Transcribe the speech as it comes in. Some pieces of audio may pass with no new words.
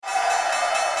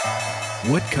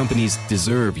What companies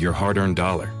deserve your hard-earned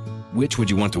dollar? Which would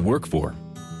you want to work for?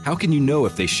 How can you know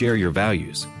if they share your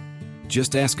values?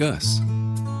 Just ask us.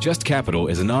 Just Capital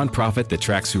is a nonprofit that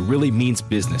tracks who really means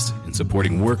business in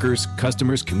supporting workers,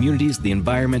 customers, communities, the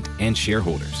environment, and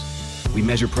shareholders. We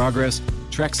measure progress,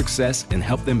 track success, and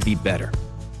help them be better.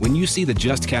 When you see the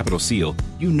Just Capital seal,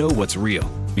 you know what's real,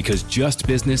 because just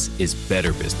business is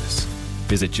better business.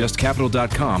 Visit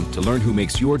justcapital.com to learn who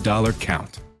makes your dollar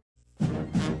count.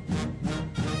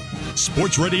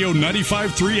 Sports Radio 95.3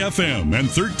 FM and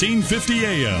 1350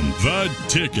 AM, The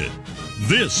Ticket.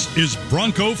 This is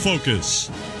Bronco Focus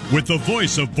with the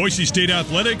voice of Boise State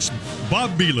Athletics,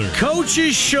 Bob Beeler.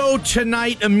 Coach's show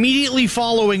tonight, immediately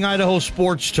following Idaho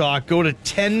Sports Talk. Go to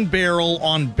 10 Barrel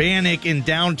on Bannock in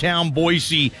downtown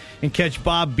Boise and catch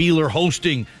Bob Beeler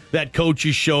hosting that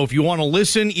Coach's show. If you want to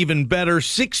listen, even better,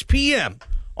 6 p.m.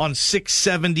 on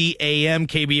 670 AM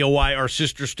KBOI, our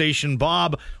sister station.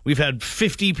 Bob, we've had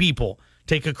 50 people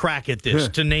take a crack at this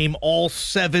to name all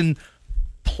 7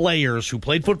 players who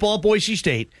played football at Boise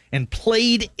State and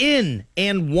played in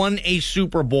and won a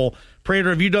Super Bowl.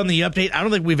 Prater, have you done the update? I don't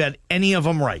think we've had any of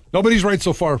them right. Nobody's right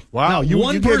so far. Wow, you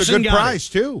gave a good prize,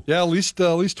 too. Yeah, at least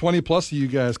 20 plus of you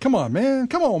guys. Come on, man.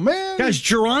 Guys,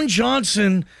 Jerron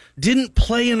Johnson didn't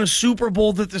play in a Super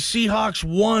Bowl that the Seahawks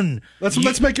won.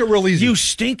 Let's make it real easy. You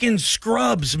stinking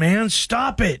scrubs, man.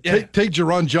 Stop it. Take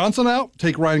Jerron Johnson out.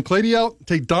 Take Ryan Clady out.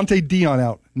 Take Dante Dion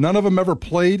out. None of them ever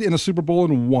played in a Super Bowl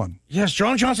and won. Yes,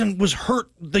 Jerron Johnson was hurt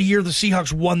the year the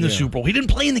Seahawks won the Super Bowl. He didn't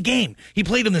play in the game. He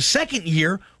played in the second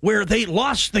year where they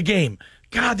lost the game.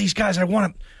 God, these guys,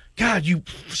 God, you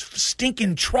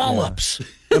stinking trollops.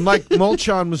 Yeah. And Mike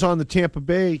Mulchon was on the Tampa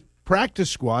Bay practice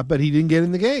squad, but he didn't get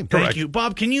in the game. Thank you.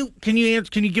 Bob, can you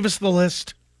give us the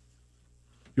list?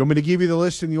 You want me to give you the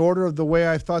list in the order of the way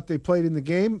I thought they played in the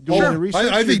game? Do you want me to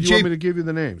research I think do you want me to give you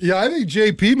the names? Yeah, I think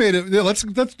JP made it. Yeah, let's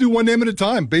do one name at a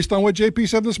time based on what JP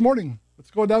said this morning. Let's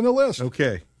go down the list.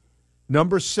 Okay.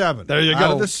 Number 7. There you go.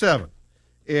 Out of the 7.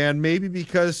 And maybe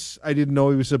because I didn't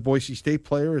know he was a Boise State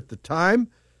player at the time,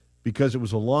 because it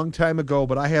was a long time ago,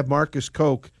 but I have Marcus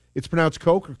Cook. It's pronounced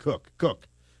Coke or Cook? Cook.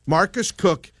 Marcus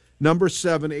Cook, number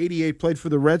 7, 88, played for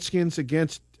the Redskins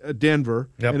against Denver.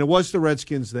 Yep. And it was the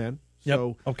Redskins then. Yep.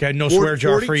 So okay, no swear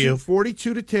jar for you.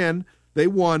 42-10, they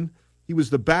won. He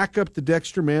was the backup to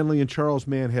Dexter Manley, and Charles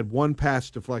Mann had 1 pass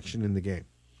deflection in the game.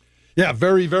 Yeah,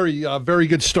 very, very, very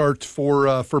good start for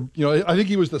I think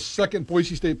he was the second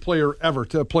Boise State player ever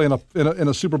to play in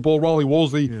a Super Bowl. Raleigh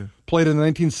Wolseley played in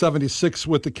 1976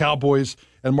 with the Cowboys,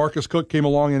 and Marcus Cook came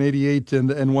along in '88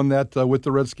 and won that with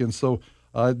the Redskins. So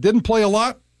didn't play a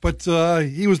lot, but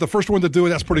he was the first one to do it.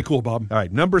 That's pretty cool, Bob. All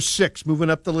right, number 6, moving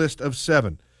up the list of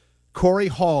 7. Corey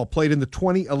Hall played in the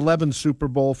 2011 Super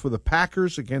Bowl for the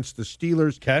Packers against the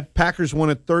Steelers. Okay. Packers won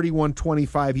at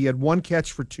 31-25. He had 1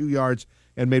 catch for 2 yards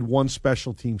and made 1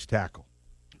 special teams tackle.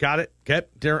 Got it. Okay.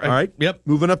 All right. Yep.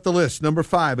 Moving up the list, number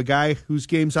 5, a guy whose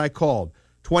games I called.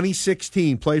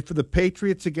 2016, played for the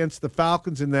Patriots against the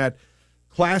Falcons in that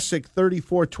classic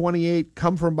 34-28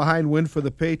 come-from-behind win for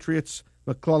the Patriots.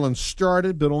 McClellan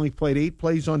started but only played 8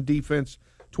 plays on defense,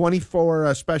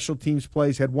 24 special teams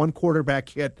plays, had 1 quarterback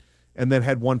hit, and then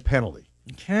had 1 penalty.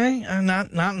 Okay, not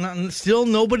still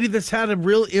nobody that's had a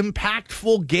real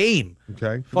impactful game.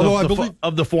 Okay, although I believe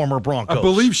of the former Broncos. I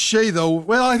believe Shea though.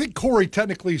 Well, I think Corey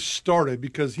technically started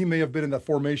because he may have been in that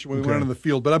formation when we went on the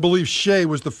field. But I believe Shea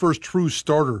was the first true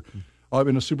starter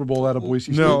in a Super Bowl out of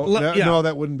Boise State. No,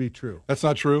 that wouldn't be true. That's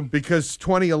not true. Because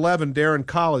 2011, Darren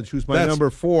College, who's my number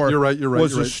 4, you're right,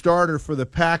 was a starter for the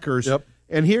Packers. Yep.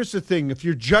 And here's the thing: if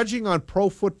you're judging on Pro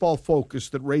Football Focus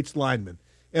that rates linemen.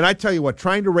 And I tell you what,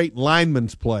 trying to rate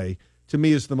linemen's play, to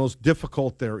me, is the most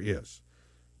difficult there is.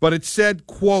 But it said,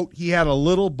 quote, he had a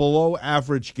little below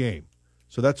average game.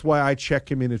 So that's why I check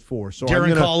him in at 4. So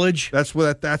Darren College? That's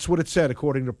what it said,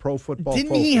 according to Pro Football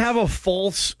Didn't Focus. he have a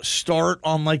false start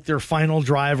on, like, their final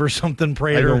drive or something,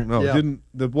 Prater? I don't know.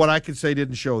 Yeah. What I could say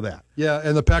didn't show that. Yeah,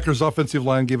 and the Packers' offensive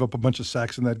line gave up a bunch of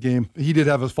sacks in that game. He did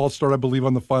have a false start, I believe,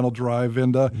 on the final drive.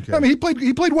 And, I mean,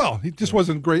 he played well. He just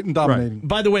wasn't great and dominating. Right.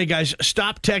 By the way, guys,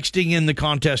 stop texting in. The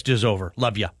contest is over.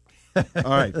 Love ya. All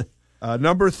right.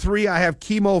 Number 3, I have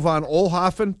Kimo von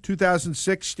Oelhoffen,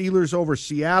 2006 Steelers over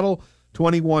Seattle,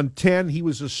 21-10. He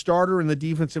was a starter in the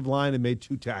defensive line and made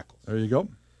 2 tackles. There you go. All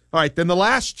right, then the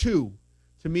last 2,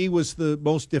 to me, was the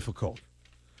most difficult.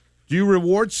 Do you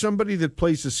reward somebody that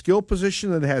plays a skill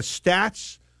position that has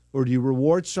stats, or do you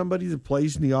reward somebody that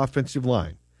plays in the offensive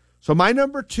line? So my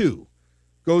number 2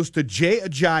 goes to Jay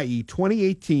Ajayi,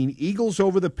 2018, Eagles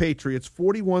over the Patriots,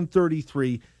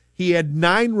 41-33. He had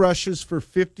 9 rushes for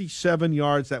 57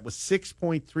 yards. That was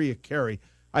 6.3 a carry.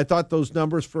 I thought those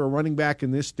numbers for a running back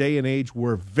in this day and age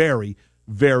were very,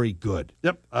 very good.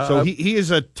 Yep. So he is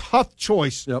a tough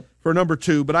choice for number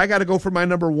 2, but I got to go for my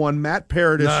number 1, Matt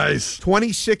Paradis. Nice.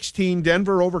 2016,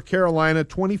 Denver over Carolina,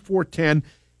 24-10.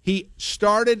 He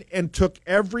started and took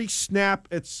every snap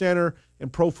at center,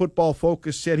 and Pro Football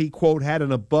Focus said he, quote, had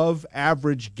an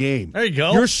above-average game. There you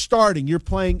go. You're starting. You're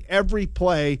playing every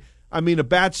play. I mean, a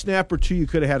bad snap or two, you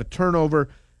could have had a turnover.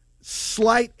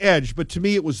 Slight edge, but to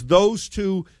me it was those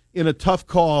two in a tough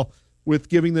call with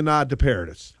giving the nod to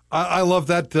Paradis. I love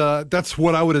that. That's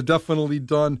what I would have definitely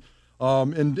done.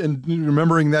 And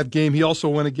remembering that game, he also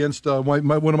went against one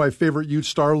of my favorite youth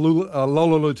star, Lolo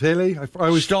Lotele.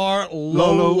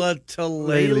 Lola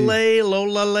Telele.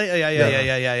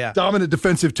 Yeah. Dominant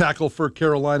defensive tackle for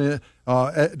Carolina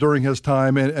during his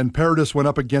time, and Paradis went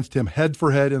up against him head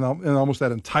for head in almost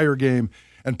that entire game.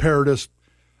 And Paradis,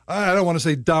 I don't want to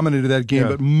say dominated that game,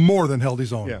 but more than held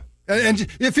his own. Yeah. And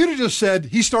if you'd have just said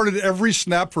he started every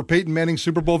snap for Peyton Manning's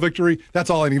Super Bowl victory, that's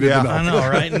all I needed to know. I know,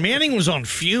 right? And Manning was on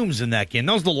fumes in that game.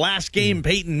 That was the last game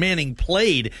Peyton Manning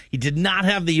played. He did not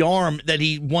have the arm that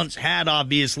he once had,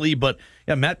 obviously, but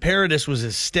Matt Paradis was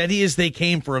as steady as they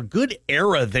came for a good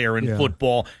era there in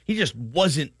football. He just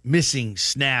wasn't missing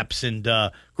snaps, and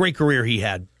great career he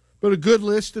had. But a good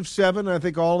list of 7. I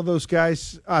think all of those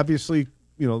guys, obviously,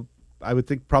 I would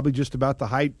think probably just about the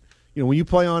height. When you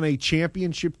play on a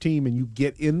championship team and you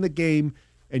get in the game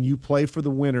and you play for the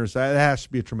winners, that has to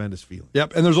be a tremendous feeling.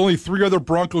 Yep, and there's only 3 other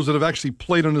Broncos that have actually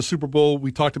played in a Super Bowl.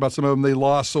 We talked about some of them. They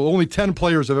lost, so only 10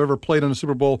 players have ever played in a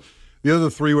Super Bowl. The other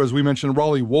 3, as we mentioned,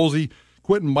 Raleigh Woolsey.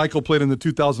 Quentin Michael played in the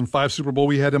 2005 Super Bowl.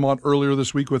 We had him on earlier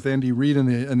this week with Andy Reid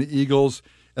and the Eagles.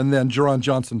 And then Jerron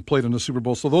Johnson played in the Super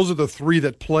Bowl. So those are the 3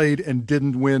 that played and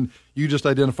didn't win. You just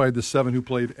identified the 7 who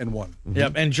played and won.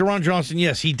 Yep, and Jerron Johnson,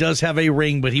 yes, he does have a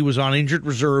ring, but he was on injured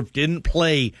reserve, didn't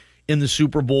play in the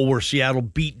Super Bowl where Seattle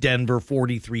beat Denver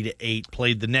 43-8,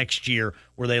 played the next year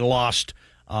where they lost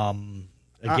a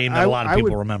game that a lot of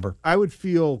people remember. I would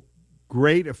feel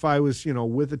great if I was,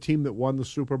 with a team that won the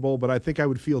Super Bowl, but I think I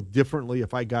would feel differently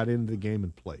if I got into the game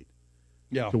and played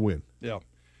to win. Yeah.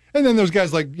 And then there's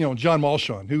guys like, John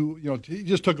Malshon, who, he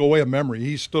just took away a memory.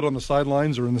 He stood on the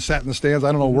sidelines or sat in the stands.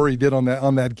 I don't know where he did on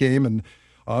that game, and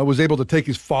was able to take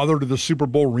his father to the Super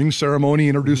Bowl ring ceremony,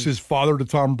 introduce his father to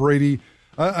Tom Brady.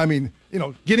 I mean,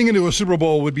 getting into a Super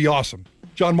Bowl would be awesome.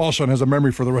 John Malshon has a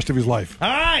memory for the rest of his life. All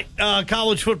right,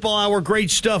 College Football Hour,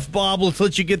 great stuff, Bob. Let's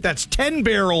let you get that's 10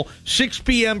 Barrel, 6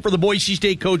 p.m. for the Boise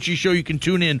State Coaches Show. You can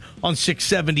tune in on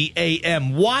 670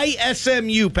 a.m. Why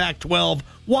SMU Pac-12?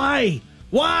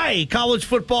 Why? College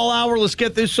Football Hour. Let's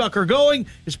get this sucker going.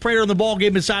 It's Prater in the Ball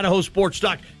Game. It's Idaho Sports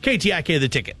Talk. KTIK, the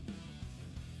ticket.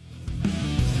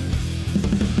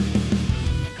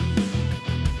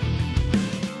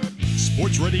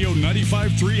 Sports Radio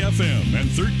 95.3 FM and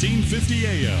 1350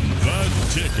 AM. The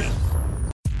Ticket.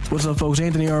 What's up, folks?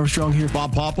 Anthony Armstrong here.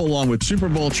 Bob Papa, along with Super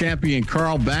Bowl champion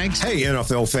Carl Banks. Hey,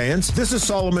 NFL fans. This is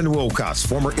Solomon Wilcox,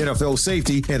 former NFL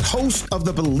safety and host of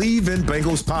the Believe in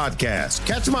Bengals podcast.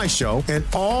 Catch my show and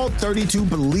all 32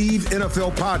 Believe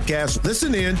NFL podcasts.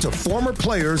 Listen in to former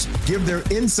players give their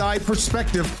inside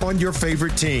perspective on your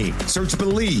favorite team. Search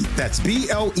Believe, that's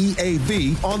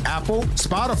B-L-E-A-V, on Apple,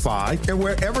 Spotify, and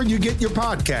wherever you get your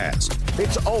podcast.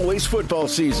 It's always football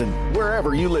season,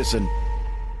 wherever you listen.